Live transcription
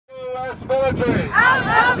US military.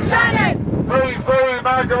 Out of Shannon. Free, free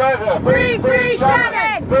Margaretta. Free, free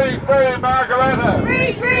Shannon. Free, free Margaretta.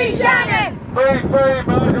 Free, free Shannon. Free, free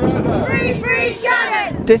Margaretta. Free, free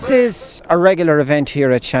Shannon. This is a regular event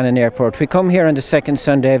here at Shannon Airport. We come here on the second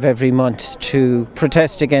Sunday of every month to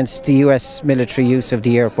protest against the US military use of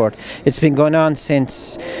the airport. It's been going on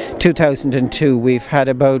since 2002. We've had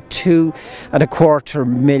about 2.25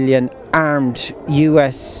 million armed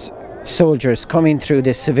US soldiers coming through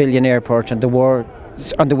this civilian airport and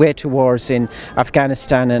on the way to wars in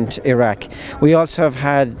Afghanistan and Iraq. We also have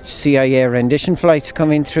had CIA rendition flights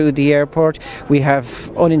coming through the airport. We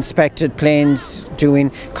have uninspected planes doing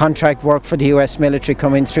contract work for the US military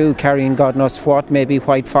coming through, carrying God knows what, maybe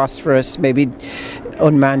white phosphorus, maybe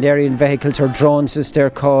unmanned aerial vehicles or drones as they're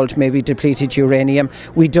called, maybe depleted uranium.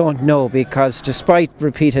 We don't know, because despite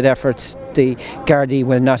repeated efforts, the Gardaí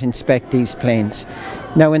will not inspect these planes.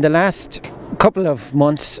 Now, in the last couple of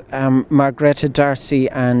months, Margaretta D'Arcy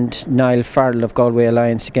and Niall Farrell of Galway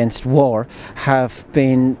Alliance Against War have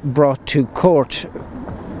been brought to court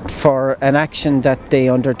for an action that they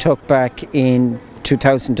undertook back in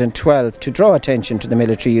 2012 to draw attention to the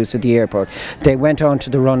military use of the airport. They went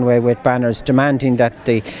onto the runway with banners demanding that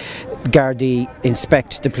the Gardaí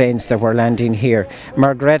inspect the planes that were landing here.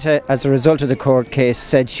 Margaretta, as a result of the court case,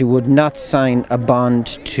 said she would not sign a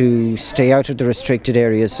bond to stay out of the restricted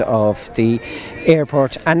areas of the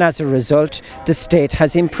airport, and as a result the state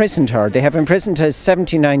has imprisoned her. They have imprisoned a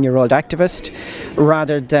 79-year-old activist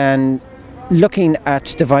rather than looking at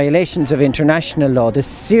the violations of international law, the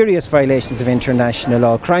serious violations of international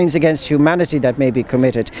law, crimes against humanity that may be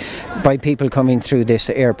committed by people coming through this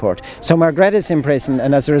airport. So Margaretta's in prison,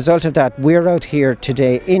 and as a result of that, we're out here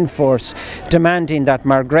today in force demanding that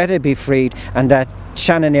Margaretta be freed and that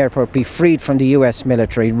Shannon Airport be freed from the US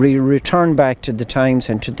military. We return back to the times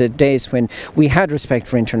and to the days when we had respect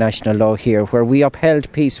for international law here, where we upheld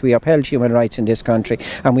peace, we upheld human rights in this country,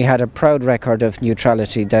 and we had a proud record of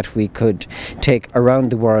neutrality that we could take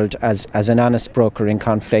around the world as an honest broker in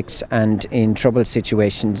conflicts and in troubled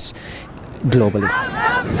situations globally.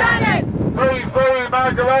 Out of Shannon. Free, free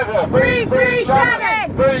Margaretta. Free, free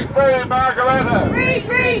Shannon. Free, free Margaretta. Free,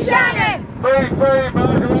 free Shannon. Free, free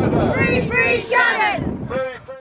Margaretta. Free, free Shannon.